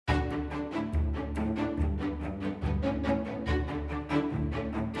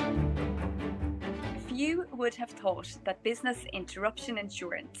You would have thought that business interruption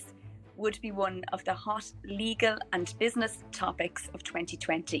insurance would be one of the hot legal and business topics of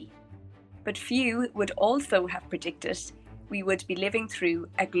 2020. But few would also have predicted we would be living through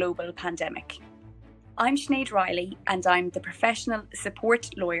a global pandemic. I'm Sinead Riley, and I'm the professional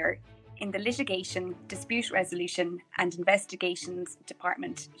support lawyer in the Litigation, Dispute Resolution and Investigations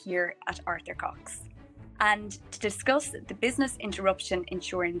Department here at Arthur Cox. And to discuss the business interruption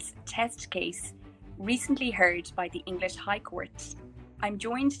insurance test case recently heard by the English High Court, I'm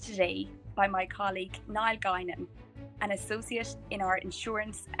joined today by my colleague Niall Guinan, an associate in our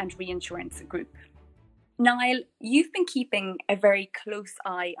insurance and reinsurance group. Niall, you've been keeping a very close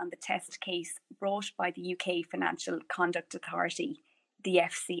eye on the test case brought by the UK Financial Conduct Authority, the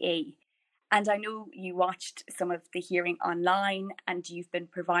FCA. And I know you watched some of the hearing online and you've been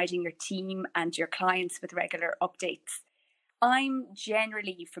providing your team and your clients with regular updates. I'm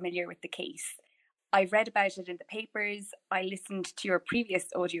generally familiar with the case. I've read about it in the papers. I listened to your previous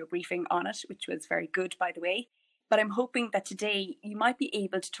audio briefing on it, which was very good, by the way. But I'm hoping that today you might be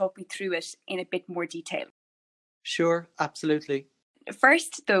able to talk me through it in a bit more detail. Sure, absolutely.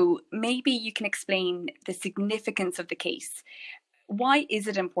 First, though, maybe you can explain the significance of the case. Why is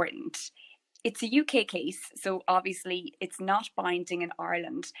it important? It's a UK case, so obviously it's not binding in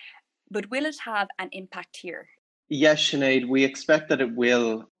Ireland. But will it have an impact here? Yes, Sinead, we expect that it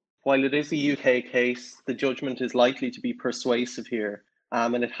will. While it is a UK case, the judgment is likely to be persuasive here.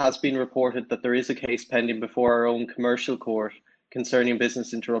 And it has been reported that there is a case pending before our own commercial court concerning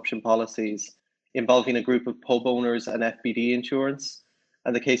business interruption policies involving a group of pub owners and FBD insurance.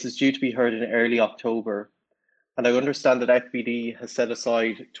 And the case is due to be heard in early October. And I understand that FBD has set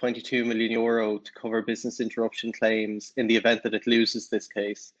aside €22 million to cover business interruption claims in the event that it loses this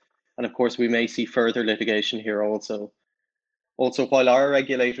case. And of course, we may see further litigation here also. Also, while our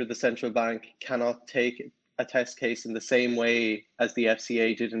regulator, the central bank, cannot take a test case in the same way as the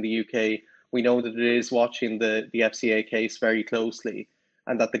FCA did in the UK, we know that it is watching the FCA case very closely,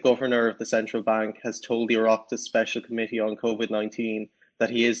 and that the governor of the central bank has told the Oireachtas Special Committee on COVID-19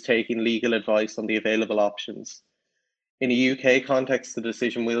 that he is taking legal advice on the available options. In a UK context, the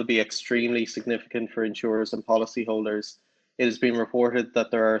decision will be extremely significant for insurers and policyholders. It has been reported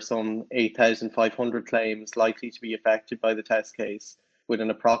that there are some 8,500 claims likely to be affected by the test case, with an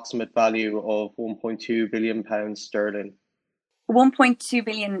approximate value of £1.2 billion sterling. 1.2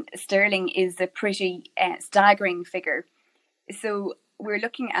 billion sterling is a pretty staggering figure. So we're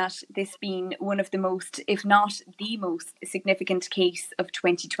looking at this being one of the most, if not the most significant case of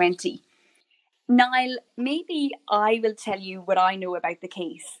 2020. Niall, maybe I will tell you what I know about the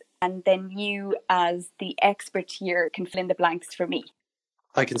case, and then you, as the expert here, can fill in the blanks for me.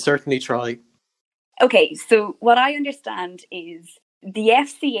 I can certainly try. Okay, so what I understand is the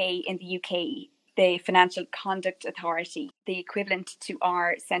FCA in the UK, the Financial Conduct Authority, the equivalent to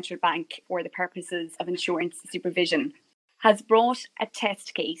our central bank for the purposes of insurance supervision, has brought a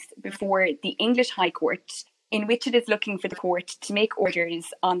test case before the English High Court in which it is looking for the court to make orders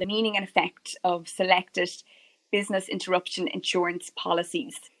on the meaning and effect of selected business interruption insurance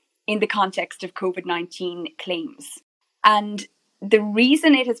policies in the context of COVID-19 claims. And the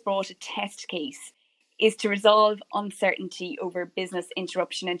reason it has brought a test case is to resolve uncertainty over business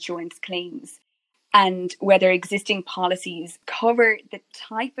interruption insurance claims and whether existing policies cover the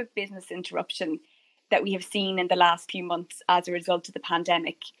type of business interruption that we have seen in the last few months as a result of the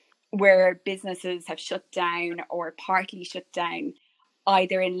pandemic, where businesses have shut down or partly shut down,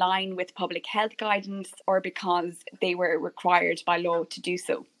 either in line with public health guidance or because they were required by law to do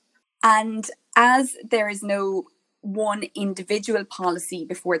so. And as there is no one individual policy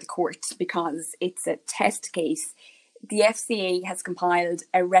before the court because it's a test case, the FCA has compiled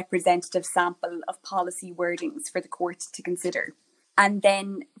a representative sample of policy wordings for the court to consider. And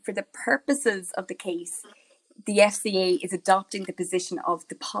then for the purposes of the case, the FCA is adopting the position of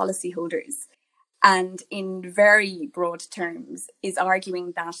the policyholders and in very broad terms is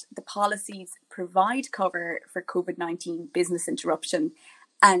arguing that the policies provide cover for COVID-19 business interruption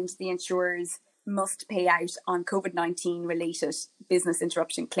and the insurers must pay out on COVID-19 related business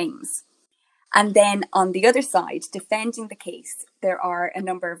interruption claims. And then on the other side, defending the case, there are a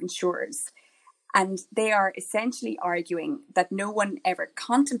number of insurers. And they are essentially arguing that no one ever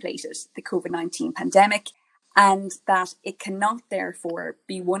contemplated the COVID-19 pandemic and that it cannot therefore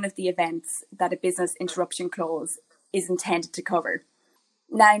be one of the events that a business interruption clause is intended to cover.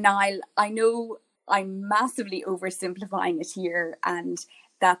 Now, Niall, I know I'm massively oversimplifying it here and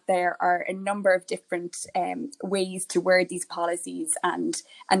that there are a number of different ways to word these policies and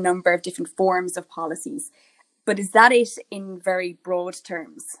a number of different forms of policies. But is that it in very broad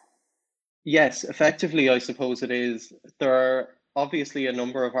terms? Yes, effectively, I suppose it is. There are obviously a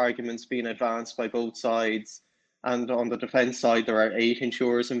number of arguments being advanced by both sides. And on the defence side, there are 8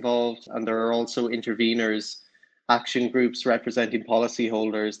 insurers involved, and there are also interveners, action groups representing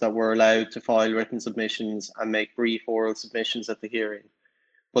policyholders that were allowed to file written submissions and make brief oral submissions at the hearing.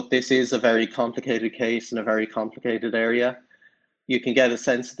 But this is a very complicated case in a very complicated area. You can get a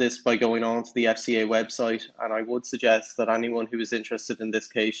sense of this by going on to the FCA website, and I would suggest that anyone who is interested in this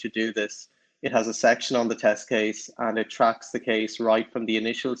case should do this. It has a section on the test case, and it tracks the case right from the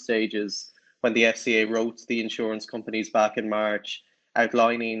initial stages when the FCA wrote to the insurance companies back in March,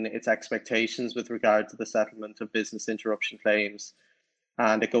 outlining its expectations with regard to the settlement of business interruption claims.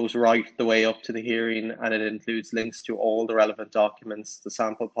 And it goes right the way up to the hearing, and it includes links to all the relevant documents, the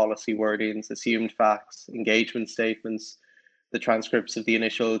sample policy wordings, assumed facts, engagement statements, the transcripts of the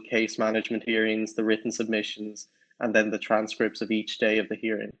initial case management hearings, the written submissions, and then the transcripts of each day of the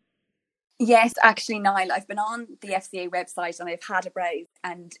hearing. Yes, actually, Niall, I've been on the FCA website and I've had a browse,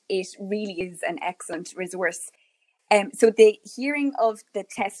 and it really is an excellent resource. So the hearing of the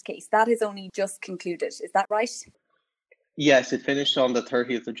test case, that has only just concluded, is that right? Yes, it finished on the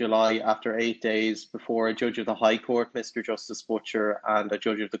 30th of July after 8 days before a judge of the High Court, Mr. Justice Butcher, and a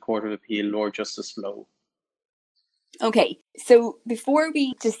judge of the Court of Appeal, Lord Justice Lowe. Okay, so before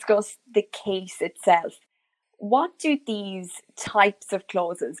we discuss the case itself, what do these types of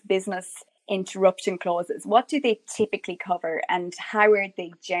clauses, business interruption clauses, what do they typically cover and how are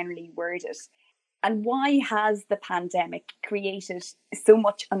they generally worded? And why has the pandemic created so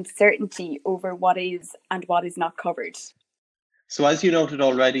much uncertainty over what is and what is not covered? So as you noted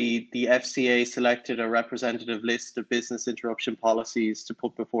already, the FCA selected a representative list of business interruption policies to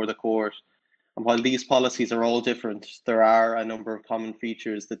put before the court. And while these policies are all different, there are a number of common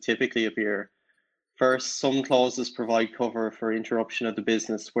features that typically appear. First, some clauses provide cover for interruption of the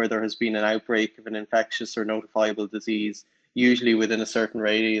business where there has been an outbreak of an infectious or notifiable disease, usually within a certain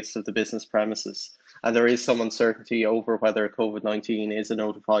radius of the business premises, and there is some uncertainty over whether COVID-19 is a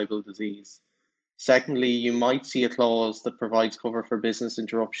notifiable disease. Secondly, you might see a clause that provides cover for business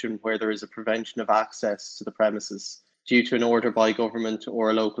interruption where there is a prevention of access to the premises due to an order by government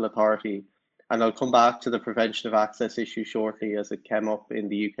or a local authority. And I'll come back to the prevention of access issue shortly as it came up in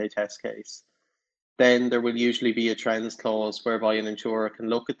the UK test case. Then there will usually be a trends clause whereby an insurer can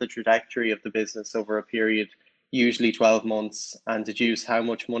look at the trajectory of the business over a period, usually 12 months, and deduce how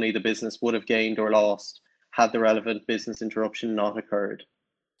much money the business would have gained or lost had the relevant business interruption not occurred.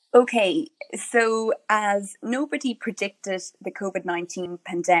 Okay, so as nobody predicted the COVID-19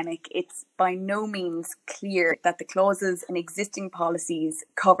 pandemic, it's by no means clear that the clauses in existing policies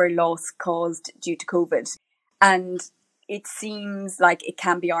cover loss caused due to COVID. And it seems like it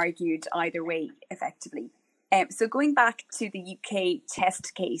can be argued either way, effectively. So going back to the UK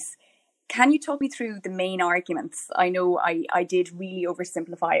test case, can you talk me through the main arguments? I know I did really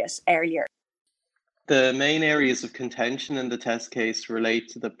oversimplify it earlier. The main areas of contention in the test case relate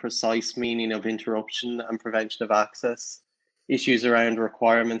to the precise meaning of interruption and prevention of access, issues around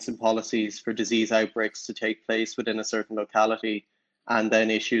requirements and policies for disease outbreaks to take place within a certain locality, and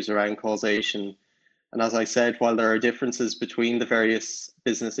then issues around causation. And as I said, while there are differences between the various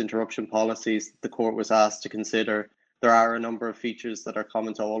business interruption policies the court was asked to consider, there are a number of features that are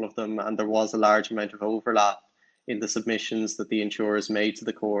common to all of them, and there was a large amount of overlap in the submissions that the insurers made to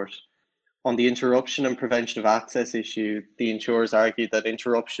the court. On the interruption and prevention of access issue, the insurers argued that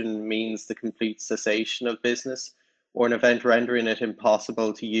interruption means the complete cessation of business or an event rendering it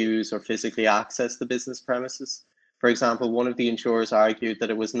impossible to use or physically access the business premises. For example, one of the insurers argued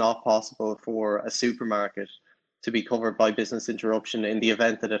that it was not possible for a supermarket to be covered by business interruption in the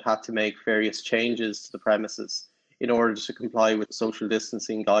event that it had to make various changes to the premises in order to comply with social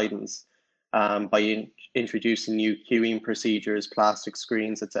distancing guidance by introducing new queuing procedures, plastic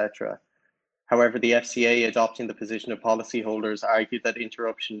screens, etc. However, the FCA, adopting the position of policyholders, argued that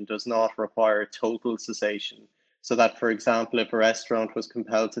interruption does not require total cessation, so that, for example, if a restaurant was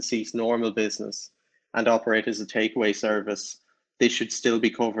compelled to cease normal business and operate as a takeaway service, this should still be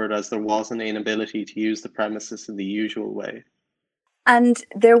covered as there was an inability to use the premises in the usual way. And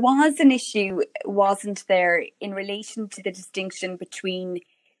there was an issue, wasn't there, in relation to the distinction between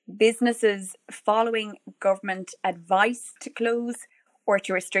businesses following government advice to close or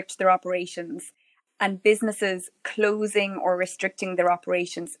to restrict their operations, and businesses closing or restricting their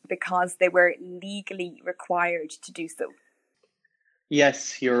operations because they were legally required to do so.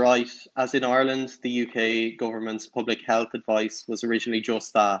 Yes, you're right. As in Ireland, the UK government's public health advice was originally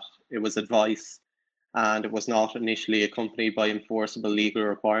just that. It was advice, and it was not initially accompanied by enforceable legal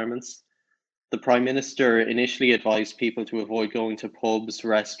requirements. The Prime Minister initially advised people to avoid going to pubs,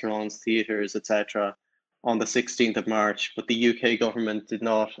 restaurants, theatres, etc. on the 16th of March, but the UK government did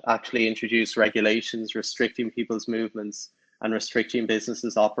not actually introduce regulations restricting people's movements and restricting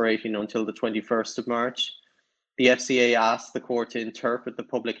businesses operating until the 21st of March. The FCA asked the court to interpret the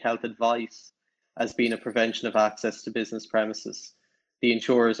public health advice as being a prevention of access to business premises. The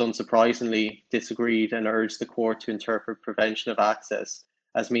insurers, unsurprisingly, disagreed and urged the court to interpret prevention of access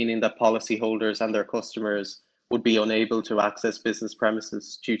as meaning that policyholders and their customers would be unable to access business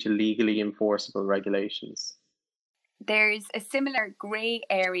premises due to legally enforceable regulations. There's a similar grey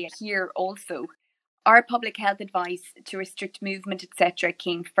area here also. Our public health advice to restrict movement, etc.,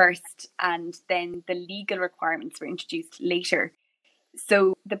 came first, and then the legal requirements were introduced later.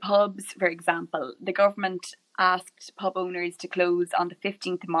 So the pubs, for example, the government asked pub owners to close on the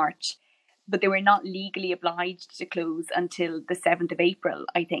 15th of March, but they were not legally obliged to close until the 7th of April,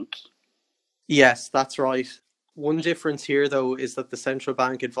 I think. Yes, that's right. One difference here, though, is that the central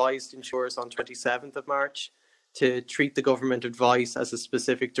bank advised insurers on 27th of March to treat the government advice as a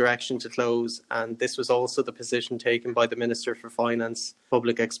specific direction to close, and this was also the position taken by the Minister for Finance,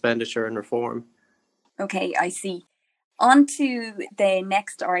 Public Expenditure and Reform. Okay, I see. On to the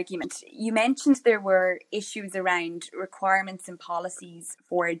next argument. You mentioned there were issues around requirements and policies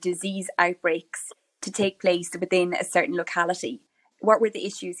for disease outbreaks to take place within a certain locality. What were the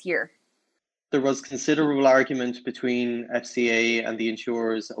issues here? There was considerable argument between FCA and the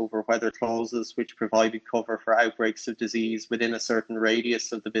insurers over whether clauses which provided cover for outbreaks of disease within a certain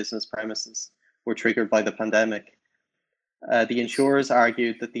radius of the business premises were triggered by the pandemic. The insurers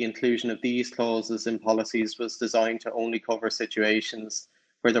argued that the inclusion of these clauses in policies was designed to only cover situations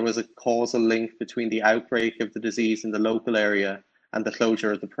where there was a causal link between the outbreak of the disease in the local area and the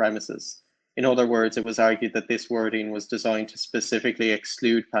closure of the premises. In other words, it was argued that this wording was designed to specifically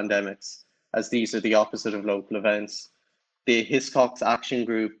exclude pandemics, as these are the opposite of local events. The Hiscox Action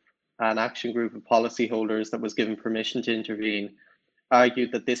Group, an action group of policyholders that was given permission to intervene,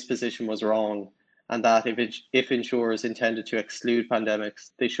 argued that this position was wrong, and that if insurers intended to exclude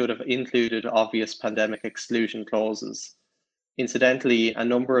pandemics, they should have included obvious pandemic exclusion clauses. Incidentally, a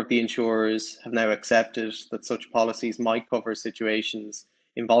number of the insurers have now accepted that such policies might cover situations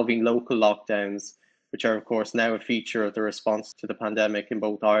involving local lockdowns, which are, of course, now a feature of the response to the pandemic in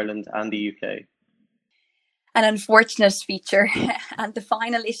both Ireland and the UK. An unfortunate feature. And the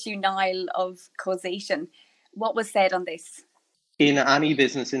final issue, Niall, of causation. What was said on this? In any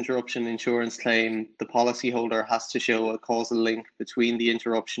business interruption insurance claim, the policyholder has to show a causal link between the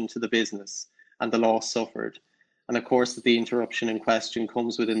interruption to the business and the loss suffered. And of course, that the interruption in question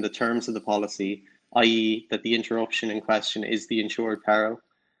comes within the terms of the policy, i.e. that the interruption in question is the insured peril.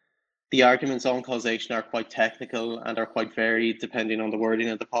 The arguments on causation are quite technical and are quite varied depending on the wording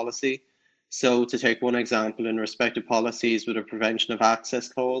of the policy. So to take one example, in respect of policies with a prevention of access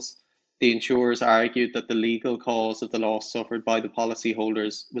clause, the insurers argued that the legal cause of the loss suffered by the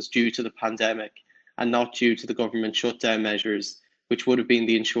policyholders was due to the pandemic and not due to the government shutdown measures, which would have been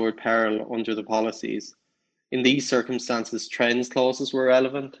the insured peril under the policies. In these circumstances, trends clauses were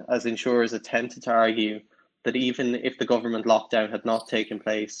relevant, as insurers attempted to argue that even if the government lockdown had not taken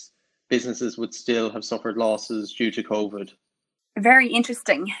place, businesses would still have suffered losses due to COVID. Very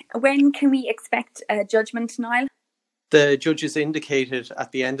interesting. When can we expect a judgment, Niall? The judges indicated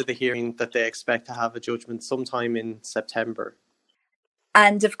at the end of the hearing that they expect to have a judgment sometime in September.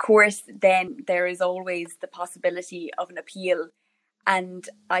 And of course, then there is always the possibility of an appeal. And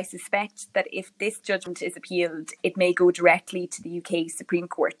I suspect that if this judgment is appealed, it may go directly to the UK Supreme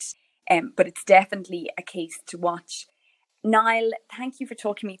Court. But it's definitely a case to watch. Niall, thank you for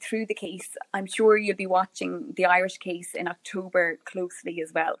talking me through the case. I'm sure you'll be watching the Irish case in October closely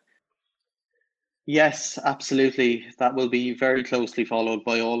as well. Yes, absolutely. That will be very closely followed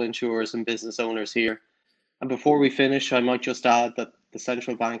by all insurers and business owners here. And before we finish, I might just add that the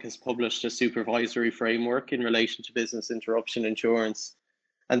central bank has published a supervisory framework in relation to business interruption insurance.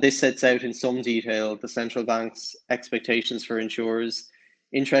 And this sets out in some detail the central bank's expectations for insurers.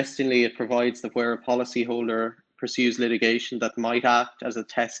 Interestingly, it provides that where a policyholder pursues litigation that might act as a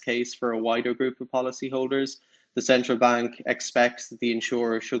test case for a wider group of policyholders, the central bank expects that the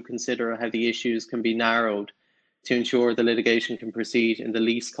insurer should consider how the issues can be narrowed to ensure the litigation can proceed in the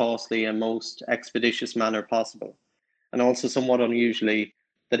least costly and most expeditious manner possible. And also, somewhat unusually,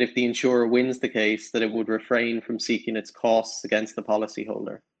 that if the insurer wins the case, that it would refrain from seeking its costs against the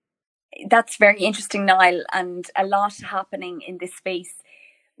policyholder. That's very interesting, Niall, and a lot happening in this space.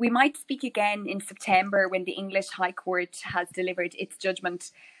 We might speak again in September when the English High Court has delivered its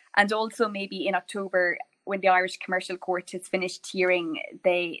judgment, and also maybe in October when the Irish Commercial Court has finished hearing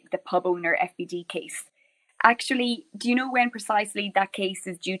the pub owner FBD case. Actually, do you know when precisely that case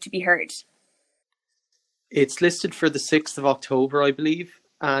is due to be heard? It's listed for the 6th of October, I believe,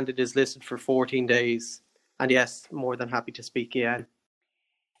 and it is listed for 14 days. And yes, more than happy to speak again.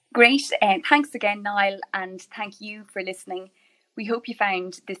 Great. Thanks again, Niall, and thank you for listening. We hope you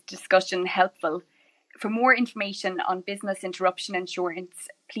found this discussion helpful. For more information on business interruption insurance,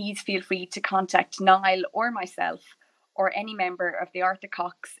 please feel free to contact Niall or myself or any member of the Arthur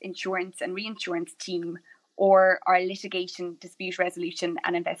Cox Insurance and Reinsurance team or our Litigation, Dispute Resolution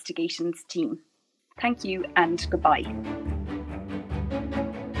and Investigations team. Thank you and goodbye.